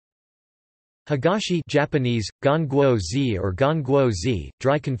Higashi Japanese, ganguo-zi or ganguo-zi,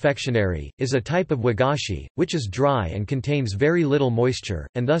 dry confectionery, is a type of wagashi, which is dry and contains very little moisture,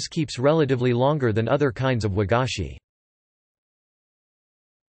 and thus keeps relatively longer than other kinds of wagashi.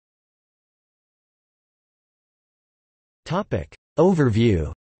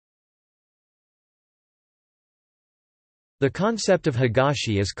 Overview. The concept of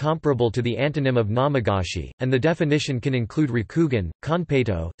higashi is comparable to the antonym of namagashi, and the definition can include rikugen,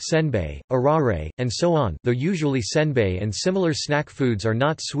 konpeito, senbei, arare, and so on, though usually senbei and similar snack foods are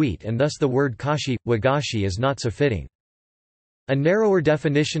not sweet and thus the word kashi, wagashi is not so fitting. A narrower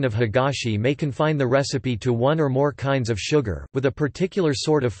definition of higashi may confine the recipe to one or more kinds of sugar, with a particular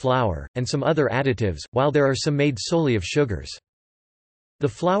sort of flour, and some other additives, while there are some made solely of sugars. The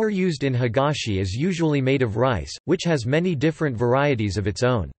flour used in higashi is usually made of rice, which has many different varieties of its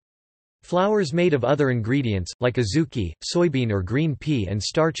own. Flours made of other ingredients, like azuki, soybean or green pea and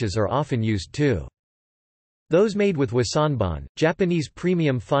starches are often used too. Those made with wasanban, Japanese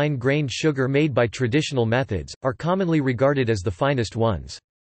premium fine-grained sugar made by traditional methods, are commonly regarded as the finest ones.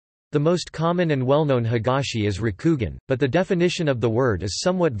 The most common and well-known higashi is rikugen, but the definition of the word is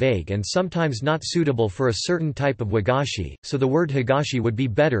somewhat vague and sometimes not suitable for a certain type of wagashi, so the word higashi would be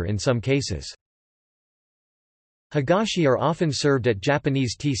better in some cases. Higashi are often served at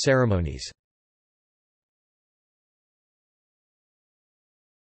Japanese tea ceremonies.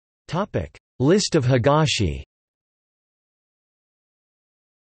 List of higashi.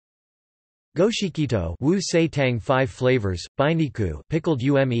 Goshikito wu seitang 5 flavors, bainiku pickled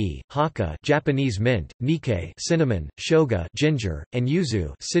ume, haka Japanese mint, nikkei cinnamon, shoga ginger, and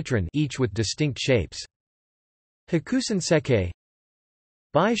yuzu citron each with distinct shapes. Hakusen seke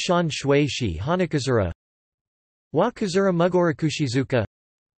Bai shan shui shi hanakazura Wa kazura mugorakushizuka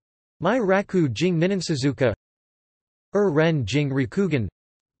Mai raku jing ninansuzuka ren jing rikugen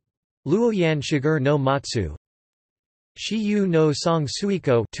Luoyan shigur no matsu Shiyu no song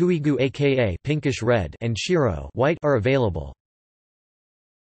suiko tuigu aka pinkish red and shiro white are available.